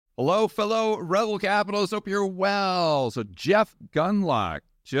Hello, fellow Rebel Capitalists. Hope you're well. So Jeff Gundlach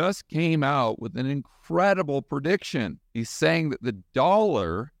just came out with an incredible prediction. He's saying that the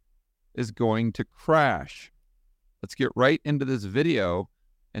dollar is going to crash. Let's get right into this video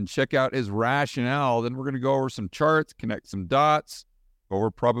and check out his rationale. Then we're going to go over some charts, connect some dots, go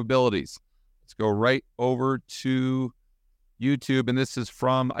over probabilities. Let's go right over to YouTube. And this is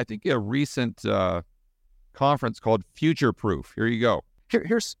from, I think, a recent conference called Future Proof. Here you go.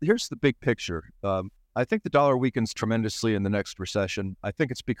 Here's the big picture. I think the dollar weakens tremendously in the next recession. I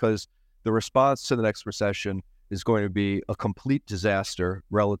think it's because the response to the next recession is going to be a complete disaster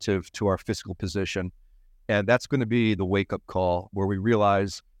relative to our fiscal position. And that's going to be the wake-up call where we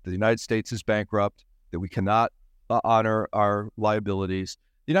realize that the United States is bankrupt, that we cannot honor our liabilities.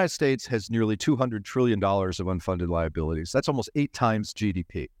 The United States has nearly $200 trillion of unfunded liabilities. That's almost 8 times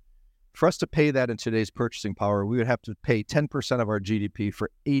GDP. For us to pay that in today's purchasing power, we would have to pay 10% of our GDP for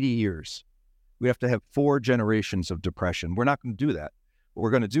 80 years. We have to have 4 generations of depression. We're not going to do that. What we're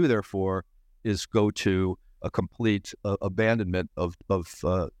going to do, therefore, is go to a complete abandonment of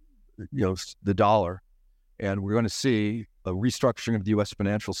the dollar, and we're going to see a restructuring of the U.S.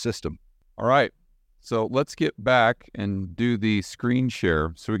 financial system. All right. So let's get back and do the screen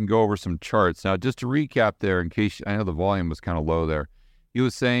share so we can go over some charts. Now, just to recap there, in case I know the volume was kind of low there. He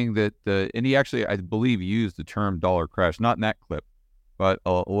was saying that, and he actually, I believe, used the term dollar crash, not in that clip, but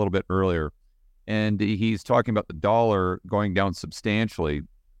a little bit earlier. And he's talking about the dollar going down substantially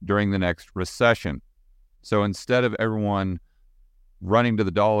during the next recession. So instead of everyone running to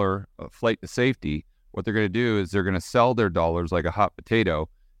the dollar flight to safety, what they're going to do is they're going to sell their dollars like a hot potato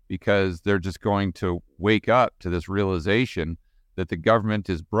because they're just going to wake up to this realization that the government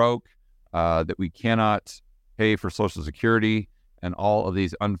is broke, that we cannot pay for Social Security, and all of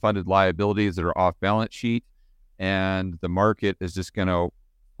these unfunded liabilities that are off balance sheet. And the market is just going to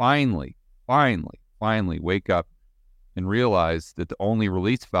finally wake up and realize that the only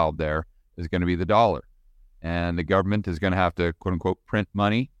release valve there is going to be the dollar. And the government is going to have to, quote unquote, print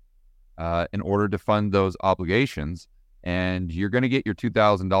money in order to fund those obligations. And you're going to get your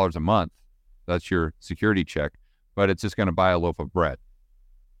 $2,000 a month. That's your security check, but it's just going to buy a loaf of bread.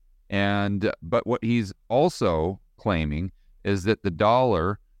 But what he's also claiming is that the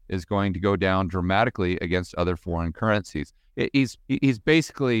dollar is going to go down dramatically against other foreign currencies. He's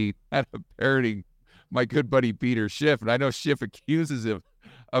basically kind of parroting my good buddy Peter Schiff, and I know Schiff accuses him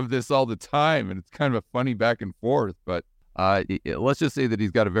of this all the time, and it's kind of a funny back and forth, but let's just say that he's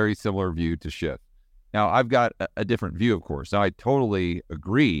got a very similar view to Schiff. Now, I've got a different view, of course. Now, I totally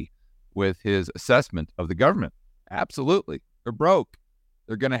agree with his assessment of the government. Absolutely. They're broke.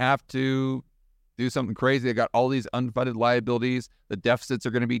 They're going to have to do something crazy. They got all these unfunded liabilities. The deficits are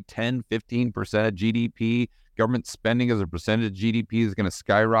going to be 10, 15% of GDP. Government spending as a percentage of GDP is going to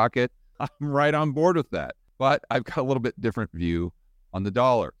skyrocket. I'm right on board with that. But I've got a little bit different view on the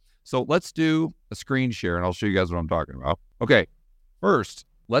dollar. So let's do a screen share, and I'll show you guys what I'm talking about. Okay, first,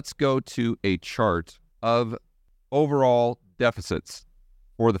 let's go to a chart of overall deficits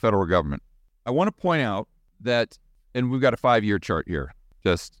for the federal government. I want to point out that, and we've got a 5-year chart here,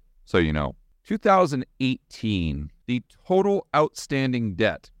 just so you know. 2018, the total outstanding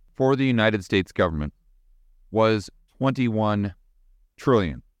debt for the United States government was $21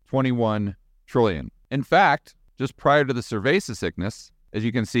 trillion. In fact, just prior to the cerveza sickness, as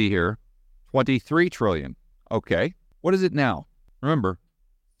you can see here, $23 trillion. Okay, what is it now? Remember,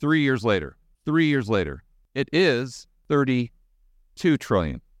 3 years later, it is $32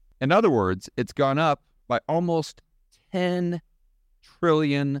 trillion. In other words, it's gone up by almost $10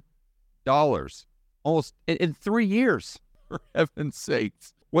 trillion. Almost in 3 years, for heaven's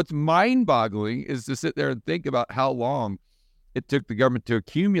sakes. What's mind-boggling is to sit there and think about how long it took the government to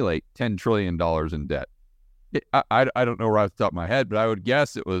accumulate $10 trillion in debt. I don't know right off the top of my head, but I would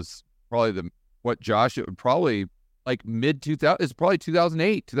guess it was probably it would probably like mid-2000, it's probably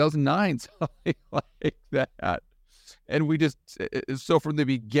 2008, 2009, something like that. And so from the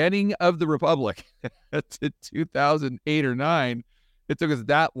beginning of the Republic to 2008 or 9, it took us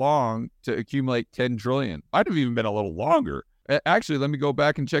that long to accumulate 10 trillion. Might have even been a little longer. Actually, let me go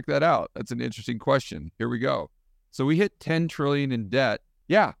back and check that out. That's an interesting question. Here we go. So we hit 10 trillion in debt.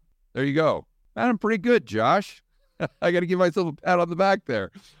 Yeah, there you go. Man, I'm pretty good, Josh. I got to give myself a pat on the back there.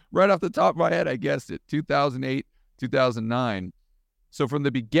 Right off the top of my head, I guessed it. 2008, 2009. So from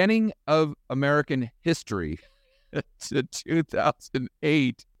the beginning of American history to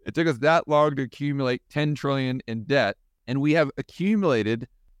 2008, it took us that long to accumulate 10 trillion in debt. And we have accumulated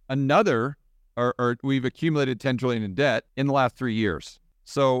we've accumulated 10 trillion in debt in the last 3 years.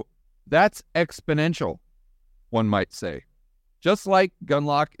 So that's exponential, one might say. just like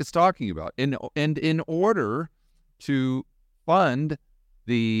Gundlach is talking about. And in order to fund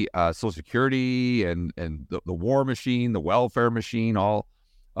the Social Security and the war machine, the welfare machine, all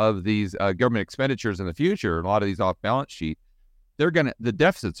of these government expenditures in the future, and a lot of these off-balance sheet, the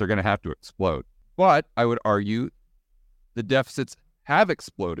deficits are gonna have to explode. But I would argue the deficits have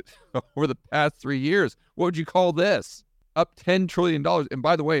exploded over the past 3 years. What would you call this? Up $10 trillion. And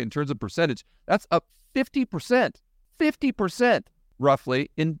by the way, in terms of percentage, that's up 50% roughly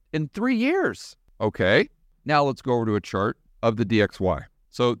in 3 years. Okay, now let's go over to a chart of the DXY.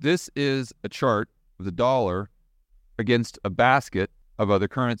 So this is a chart of the dollar against a basket of other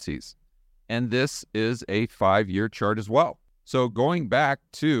currencies. And this is a 5-year chart as well. So going back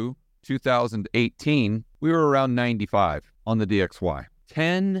to 2018, we were around 95 on the DXY.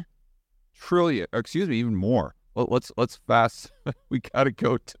 10 trillion, even more. Well, let's fast. We got to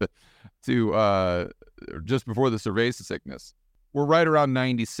go to just before the cerveza sickness. We're right around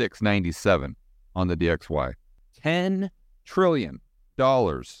 96, 97 on the DXY. $10 trillion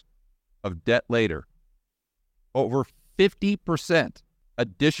of debt later. Over 50%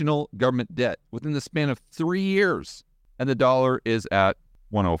 additional government debt within the span of 3 years. And the dollar is at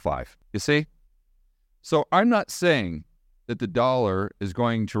 105. You see? So I'm not saying that the dollar is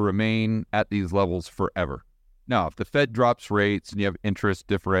going to remain at these levels forever. Now, if the Fed drops rates and you have interest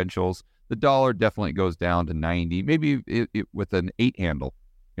differentials, the dollar definitely goes down to 90, maybe with an 8 handle,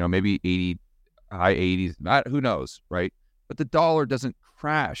 maybe 80, high 80s, who knows, right? But the dollar doesn't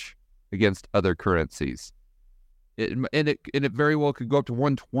crash against other currencies. It very well could go up to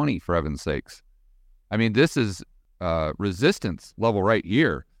 120, for heaven's sakes. I mean, this is resistance level right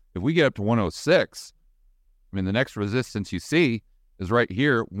here. If we get up to 106, I mean, the next resistance you see is right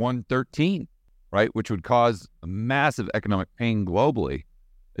here, 113, right? Which would cause a massive economic pain globally,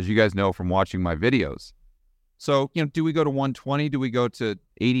 as you guys know from watching my videos. So, do we go to 120? Do we go to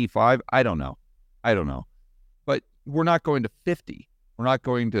 85? I don't know. But we're not going to 50. We're not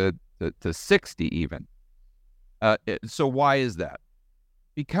going to 60 even. So why is that?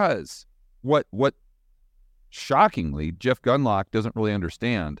 Because what shockingly Jeff Gundlach doesn't really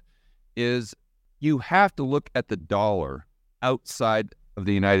understand is you have to look at the dollar outside of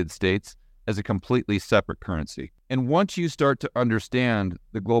the United States as a completely separate currency. And once you start to understand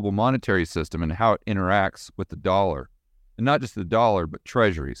the global monetary system and how it interacts with the dollar, and not just the dollar, but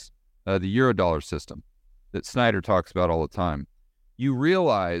treasuries, the Eurodollar system that Snyder talks about all the time, you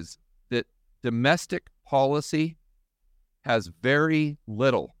realize that domestic policy has very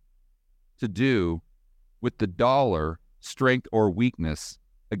little to do with the dollar strength or weakness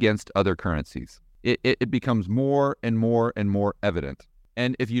against other currencies. It becomes more and more and more evident.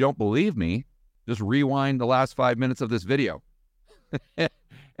 And if you don't believe me, just rewind the last 5 minutes of this video.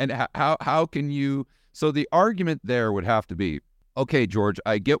 And how can you... So the argument there would have to be, okay, George,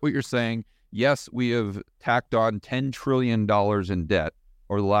 I get what you're saying. Yes, we have tacked on $10 trillion in debt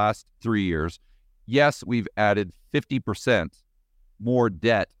over the last 3 years. Yes, we've added 50% more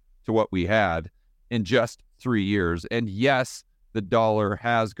debt to what we had in just 3 years. And yes, the dollar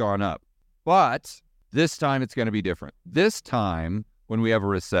has gone up. But this time it's going to be different. This time, when we have a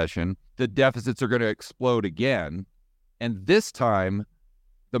recession, the deficits are going to explode again. And this time,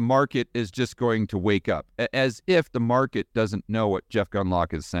 the market is just going to wake up, as if the market doesn't know what Jeff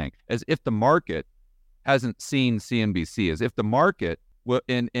Gundlach is saying, as if the market hasn't seen CNBC, as if the market will,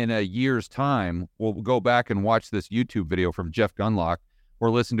 in a year's time, will go back and watch this YouTube video from Jeff Gundlach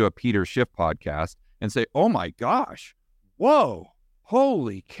or listen to a Peter Schiff podcast and say, oh my gosh, whoa,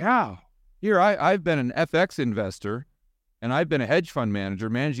 holy cow. Here, I've been an FX investor and I've been a hedge fund manager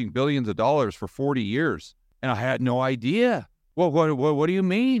managing billions of dollars for 40 years. And I had no idea. Well, what do you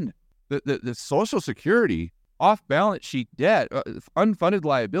mean? The Social Security, off-balance sheet debt, unfunded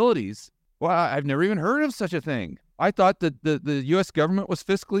liabilities. Well, I've never even heard of such a thing. I thought that the U.S. government was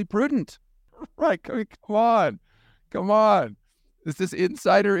fiscally prudent. Right, come on. Is this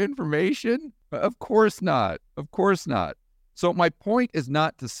insider information? Of course not. So my point is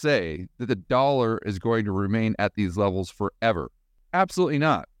not to say that the dollar is going to remain at these levels forever. Absolutely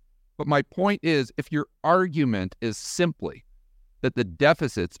not. But my point is, if your argument is simply that the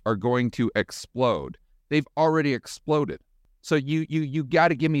deficits are going to explode, they've already exploded. So you got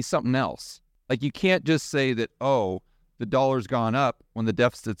to give me something else. Like, you can't just say that, oh, the dollar's gone up when the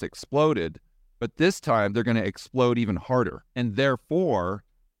deficits exploded, but this time they're going to explode even harder. And therefore,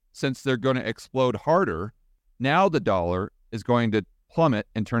 since they're going to explode harder, now the dollar is going to plummet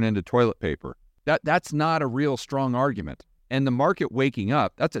and turn into toilet paper. That's not a real strong argument. And the market waking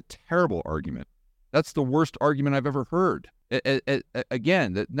up, that's a terrible argument. That's the worst argument I've ever heard.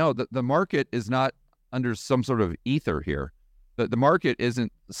 Again, the market is not under some sort of ether here. The market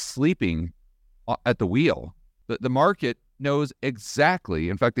isn't sleeping at the wheel. The market knows exactly,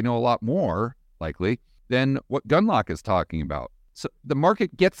 in fact, they know a lot more, likely, than what Gundlach is talking about. So the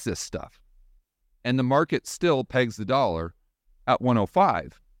market gets this stuff, and the market still pegs the dollar at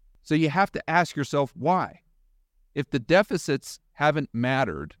 105. So you have to ask yourself why. If the deficits haven't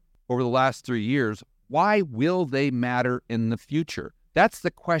mattered over the last 3 years, why will they matter in the future? That's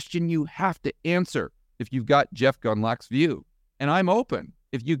the question you have to answer if you've got Jeff Gundlach's view. And I'm open.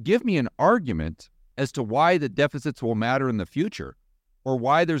 If you give me an argument as to why the deficits will matter in the future, or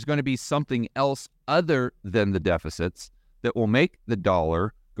why there's going to be something else other than the deficits that will make the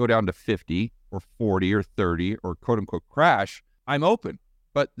dollar go down to 50 or 40 or 30 or quote unquote crash, I'm open.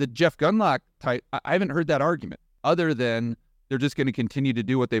 But the Jeff Gundlach type, I haven't heard that argument other than they're just going to continue to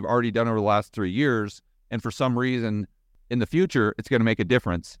do what they've already done over the last 3 years. And for some reason in the future, it's going to make a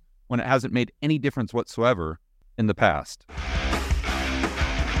difference when it hasn't made any difference whatsoever in the past.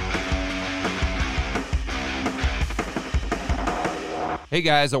 Hey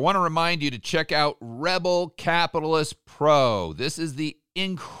guys, I want to remind you to check out Rebel Capitalist Pro. This is the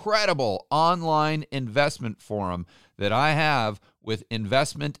incredible online investment forum that I have with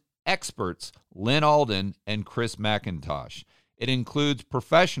investment experts Lynn Alden and Chris McIntosh. It includes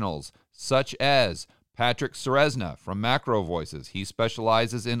professionals such as Patrick Ceresna from Macro Voices. He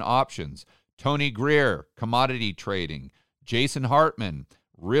specializes in options. Tony Greer, commodity trading. Jason Hartman,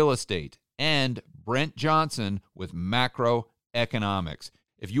 real estate. And Brent Johnson with macro economics.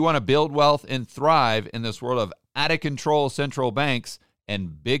 If you want to build wealth and thrive in this world of out-of-control central banks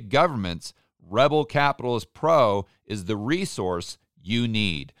and big governments, Rebel Capitalist Pro is the resource you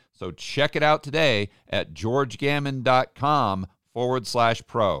need. So check it out today at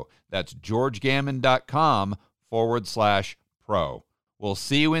georgegammon.com/pro. That's georgegammon.com/pro. We'll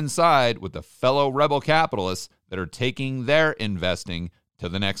see you inside with the fellow Rebel capitalists that are taking their investing to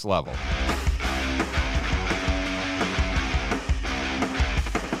the next level.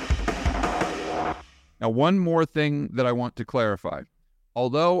 Now, one more thing that I want to clarify.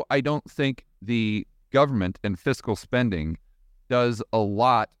 Although I don't think the government and fiscal spending does a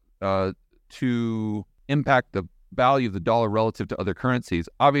lot to impact the value of the dollar relative to other currencies,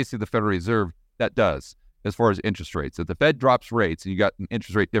 obviously the Federal Reserve, that does, as far as interest rates. If the Fed drops rates and you got an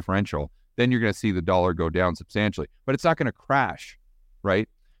interest rate differential, then you're going to see the dollar go down substantially. But it's not going to crash, right?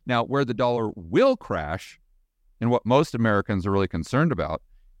 Now, where the dollar will crash, and what most Americans are really concerned about,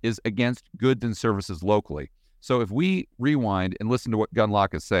 is against goods and services locally. So if we rewind and listen to what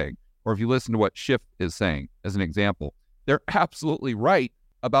Gundlach is saying, or if you listen to what Schiff is saying, as an example, they're absolutely right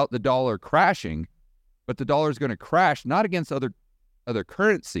about the dollar crashing, but the dollar is going to crash not against other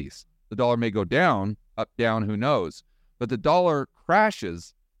currencies. The dollar may go down, up, down, who knows, but the dollar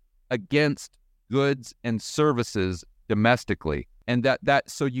crashes against goods and services domestically. And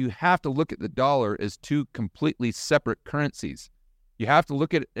so you have to look at the dollar as two completely separate currencies. You have to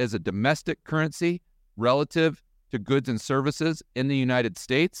look at it as a domestic currency relative to goods and services in the United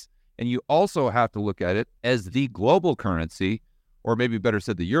States. And you also have to look at it as the global currency, or maybe better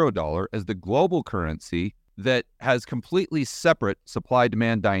said, the euro dollar, as the global currency that has completely separate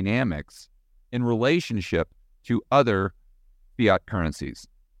supply-demand dynamics in relationship to other fiat currencies.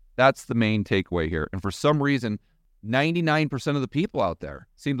 That's the main takeaway here. And for some reason, 99% of the people out there,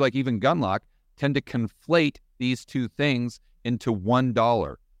 seems like even Gundlach, tend to conflate these two things into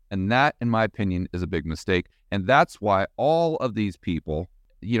 $1. And that, in my opinion, is a big mistake. And that's why all of these people,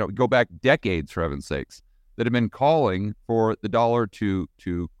 go back decades, for heaven's sakes, that have been calling for the dollar to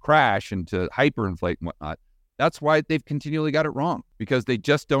crash and to hyperinflate and whatnot. That's why they've continually got it wrong, because they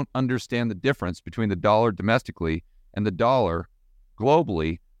just don't understand the difference between the dollar domestically and the dollar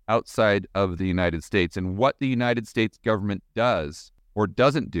globally outside of the United States. And what the United States government does or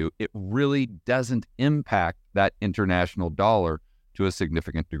doesn't do, it really doesn't impact that international dollar to a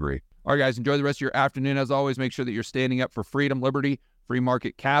significant degree. All right, guys, enjoy the rest of your afternoon. As always, make sure that you're standing up for freedom, liberty, free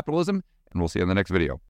market capitalism, and we'll see you in the next video.